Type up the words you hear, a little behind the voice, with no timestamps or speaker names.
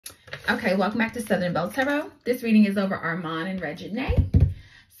Okay, welcome back to Southern Belle Tarot. This reading is over Armon and Reginae.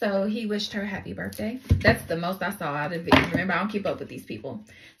 So he wished her happy birthday. That's the most I saw out of it. Remember, I don't keep up with these people.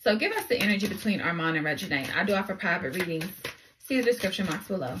 So give us the energy between Armon and Reginae. I do offer private readings. See the description box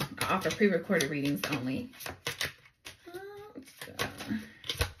below. I offer pre-recorded readings only.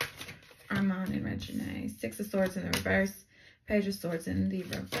 Armon and Reginae. Six of Swords in the reverse. Page of Swords in the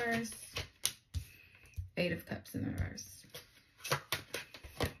reverse. Eight of Cups in the reverse.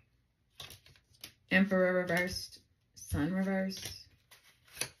 Emperor reversed. Sun reversed.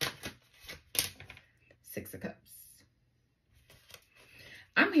 Six of Cups.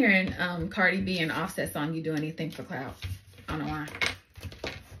 I'm hearing Cardi B and Offset song, You Do Anything for Clout. I don't know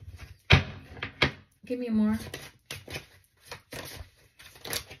why. Give me more.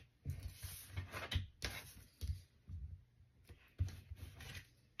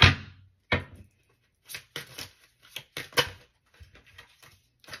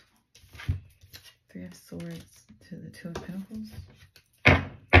 Three of Swords to the Two of Pentacles.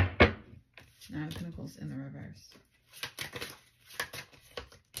 Nine of Pentacles in the reverse.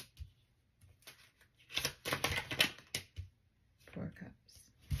 Four of Cups.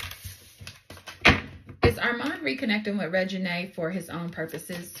 Is Armon reconnecting with Reginae for his own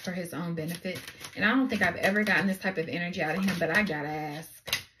purposes, for his own benefit? And I don't think I've ever gotten this type of energy out of him, but I gotta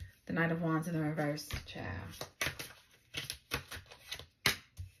ask. The Knight of Wands in the reverse. Child.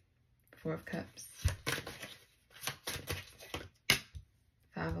 Four of Cups.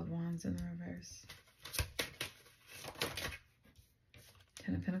 Five of Wands in the reverse.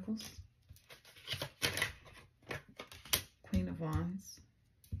 Ten of Pentacles. Queen of Wands.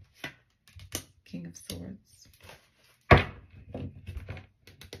 King of Swords.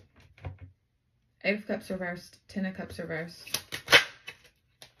 Eight of Cups reversed. Ten of Cups reversed.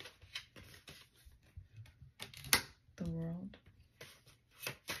 The World.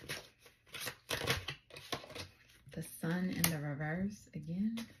 The Sun in the reverse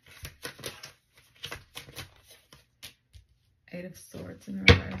again. Eight of Swords in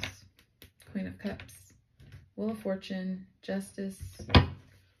the reverse. Queen of Cups. Wheel of Fortune. Justice.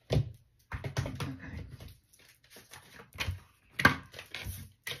 Okay.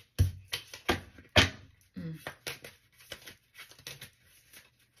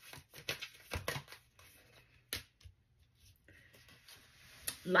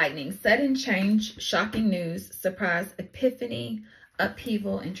 Lightning, sudden change, shocking news, surprise, epiphany,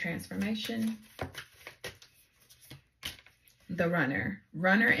 upheaval, and transformation. The Runner.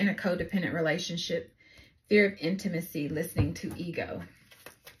 Runner in a codependent relationship. Fear of intimacy, listening to ego.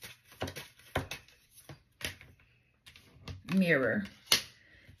 Mirror.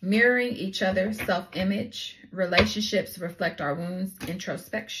 Mirroring each other, self-image. Relationships reflect our wounds,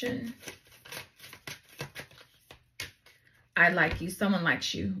 introspection. I like you. Someone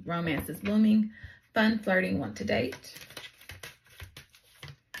likes you. Romance is blooming. Fun, flirting, want to date.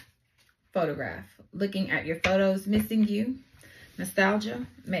 Photograph. Looking at your photos, missing you. Nostalgia.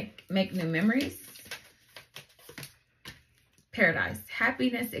 Make new memories. Paradise.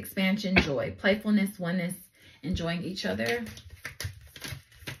 Happiness, expansion, joy. Playfulness, oneness, enjoying each other.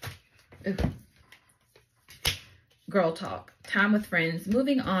 Ooh. Girl talk. Time with friends.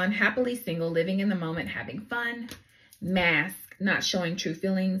 Moving on. Happily single. Living in the moment. Having fun. Mask, not showing true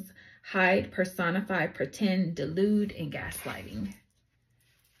feelings, hide, personify, pretend, delude, and gaslighting.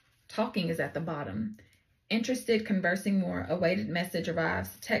 Talking is at the bottom. Interested, conversing more, awaited message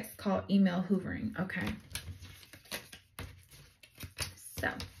arrives, text, call, email, hoovering. Okay.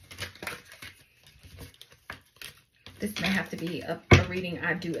 So, this may have to be a reading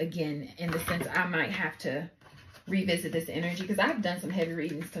I do again, in the sense I might have to revisit this energy, because I've done some heavy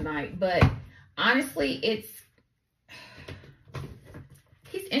readings tonight, but honestly,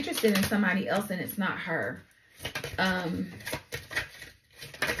 he's interested in somebody else and it's not her.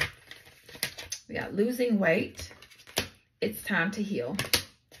 We got losing weight. It's time to heal.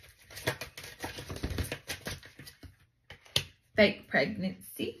 Fake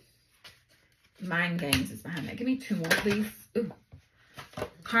pregnancy. Mind games is behind that. Give me two more, please. Ooh.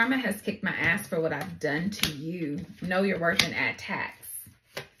 Karma has kicked my ass for what I've done to you. Know your worth and add tax.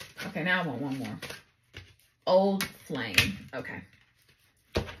 Okay, now I want one more. Old flame. Okay.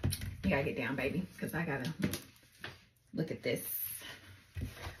 You gotta get down, baby, because I gotta look at this.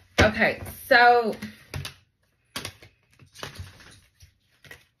 Okay, so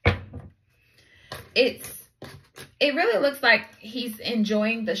it really looks like he's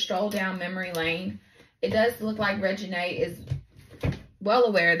enjoying the stroll down memory lane. It does look like Reginae is well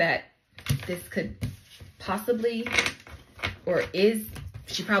aware that this could possibly, or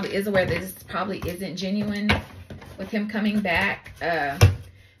she probably is aware that this probably isn't genuine with him coming back.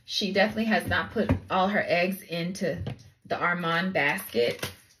 She definitely has not put all her eggs into the Armon basket.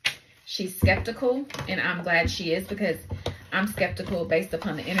 She's skeptical, and I'm glad she is, because I'm skeptical based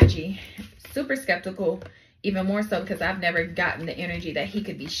upon the energy. Super skeptical, even more so because I've never gotten the energy that he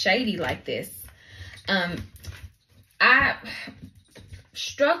could be shady like this. I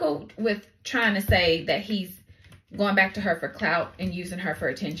struggled with trying to say that he's going back to her for clout and using her for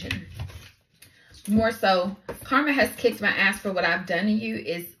attention. More so, karma has kicked my ass for what I've done to you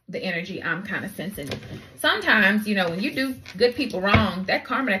is the energy I'm kind of sensing. Sometimes, you know, when you do good people wrong, that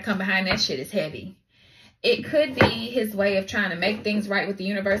karma that come behind that shit is heavy. It could be his way of trying to make things right with the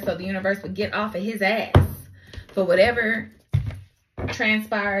universe so the universe would get off of his ass for whatever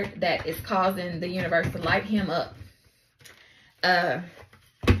transpired that is causing the universe to light him up.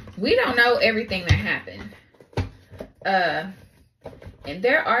 We don't know everything that happened. And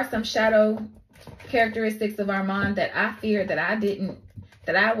there are some shadow characteristics of Armon that I fear that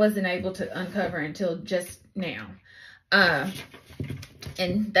I wasn't able to uncover until just now.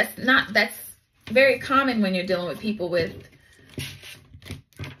 And that's very common when you're dealing with people with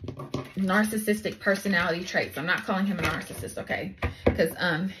narcissistic personality traits. I'm not calling him a narcissist, okay? Because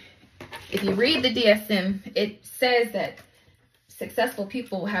if you read the DSM, it says that successful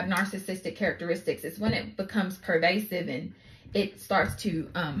people have narcissistic characteristics. It's when it becomes pervasive and it starts to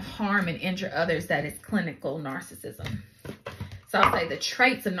harm and injure others that is clinical narcissism. So I'll say the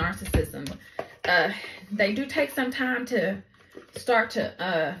traits of narcissism, they do take some time to start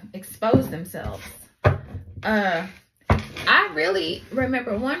to expose themselves. I really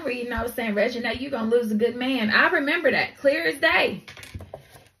remember one reading, I was saying, Reginae, you're going to lose a good man. I remember that clear as day.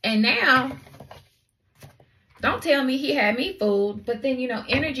 And now, don't tell me he had me fooled. But then, you know,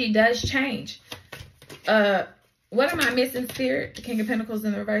 energy does change. What am I missing, Spirit? The King of Pentacles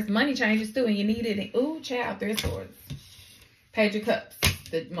in the reverse. Money changes too, and you need it. Ooh, child, 3 of Swords. Page of Cups.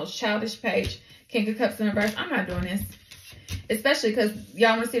 The most childish page. King of Cups in the reverse. I'm not doing this. Especially because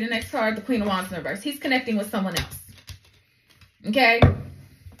y'all want to see the next card, the Queen of Wands in the reverse. He's connecting with someone else. Okay?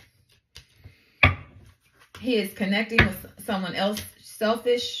 He is connecting with someone else.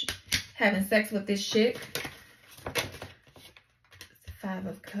 Selfish. Having sex with this chick. 5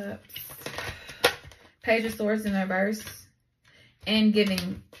 of Cups. Page of Swords in reverse. And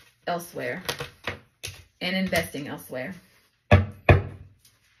giving elsewhere. And investing elsewhere.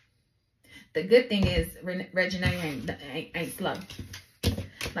 The good thing is, Reginae ain't slow.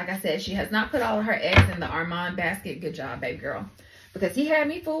 Like I said, she has not put all of her eggs in the Armon basket. Good job, baby girl. Because he had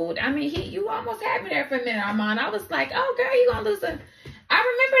me fooled. I mean, you almost had me there for a minute, Armon. I was like, oh, girl, you gonna lose a... I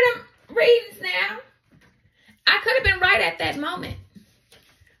remember them readings now. I could have been right at that moment.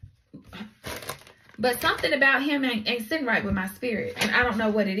 But something about him ain't sitting right with my spirit. And I don't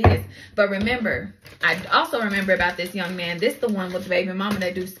know what it is. But remember, I also remember about this young man. This the one with the baby mama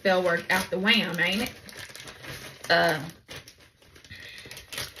that do spell work out the wham, ain't it?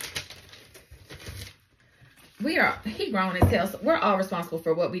 He grown as hell. So we're all responsible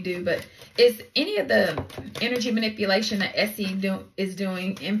for what we do. But is any of the energy manipulation that Essie is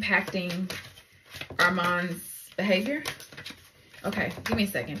doing impacting Armon's behavior? Okay, give me a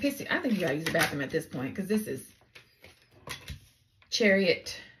second. Pissy, I think you gotta use the bathroom at this point because this is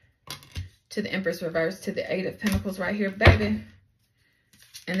Chariot to the Empress reverse to the 8 of Pentacles right here, baby.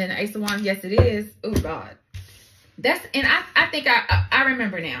 And then the Ace of Wands, yes it is. Oh God. And I think I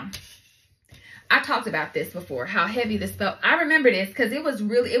remember now. I talked about this before, how heavy this felt. I remember this because it was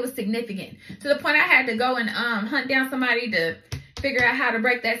significant. To the point I had to go and hunt down somebody to figure out how to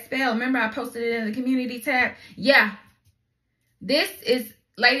break that spell. Remember I posted it in the community tab? Yeah. This is,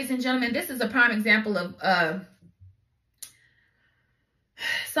 ladies and gentlemen, this is a prime example of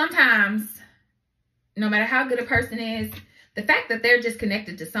sometimes, no matter how good a person is, the fact that they're just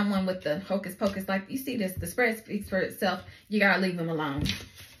connected to someone with the hocus pocus, like you see this, the spread speaks for itself. You got to leave them alone.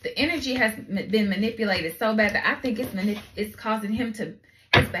 The energy has been manipulated so bad that I think it's causing him to,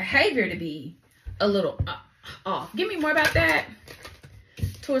 his behavior to be a little off. Give me more about that.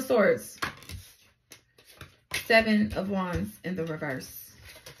 2 of Swords. 7 of Wands in the reverse.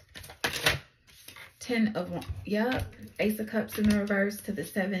 10 of Wands. Yep. Ace of Cups in the reverse to the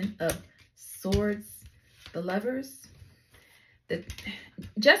 7 of Swords. The Lovers.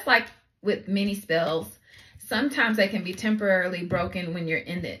 Just like with many spells, sometimes they can be temporarily broken when you're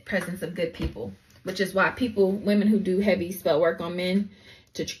in the presence of good people. Which is why women who do heavy spell work on men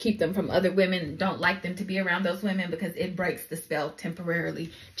to keep them from other women, don't like them to be around those women because it breaks the spell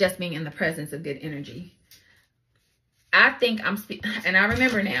temporarily just being in the presence of good energy. I think and I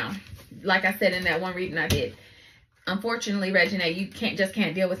remember now, like I said in that one reading I did, unfortunately, Reginae, you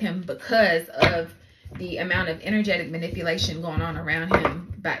can't deal with him because of the amount of energetic manipulation going on around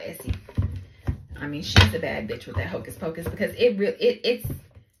him by Essie. I mean, she's a bad bitch with that hocus pocus, because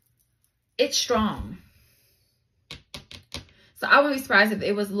it's strong. So I wouldn't be surprised if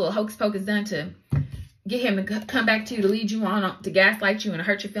it was a little hocus pocus done to get him to come back to you, to lead you on, to gaslight you and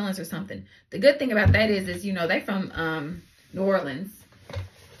hurt your feelings or something. The good thing about that is you know, they from New Orleans.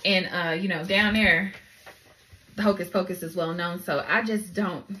 And, you know, down there, the hocus pocus is well known. So I just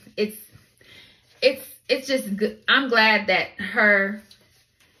don't, it's just good. I'm glad that her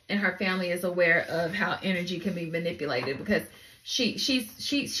and her family is aware of how energy can be manipulated, because she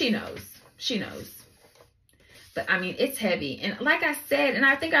knows. But I mean, it's heavy. And like I said, and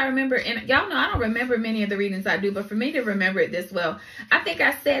I think I remember, and y'all know I don't remember many of the readings I do, but for me to remember it this well, I think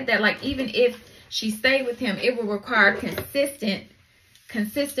I said that, like, even if she stayed with him, it will require consistent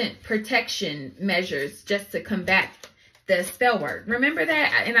protection measures just to combat the spell work. Remember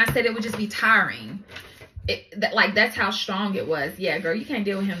that? And I said it would just be tiring. That's how strong it was. Yeah, girl, you can't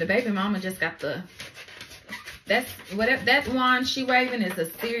deal with him. The baby mama just got whatever that wand she waving is a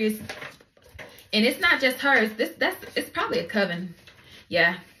serious, and it's not just hers. It's probably a coven.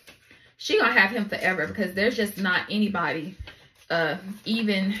 Yeah, she gonna have him forever, because there's just not anybody,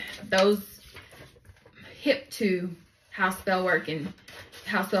 even those hip to how spell work can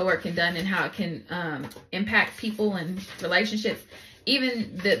done, and how it can impact people and relationships.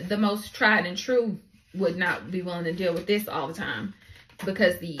 Even the most tried and true would not be willing to deal with this all the time,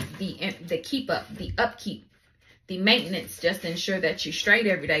 because the upkeep, the maintenance just to ensure that you're straight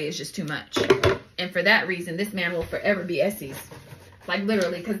every day is just too much. And for that reason, this man will forever be Essie's. Like,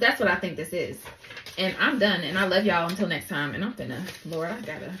 literally, because that's what I think this is. And I'm done, and I love y'all until next time. And I'm finna, Lord, I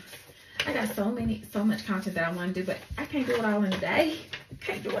got so much content that I want to do, but I can't do it all in a day.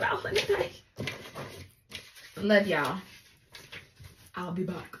 Can't do it all in a day. Love y'all. I'll be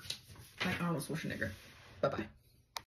back. Like Arnold Schwarzenegger. Bye-bye.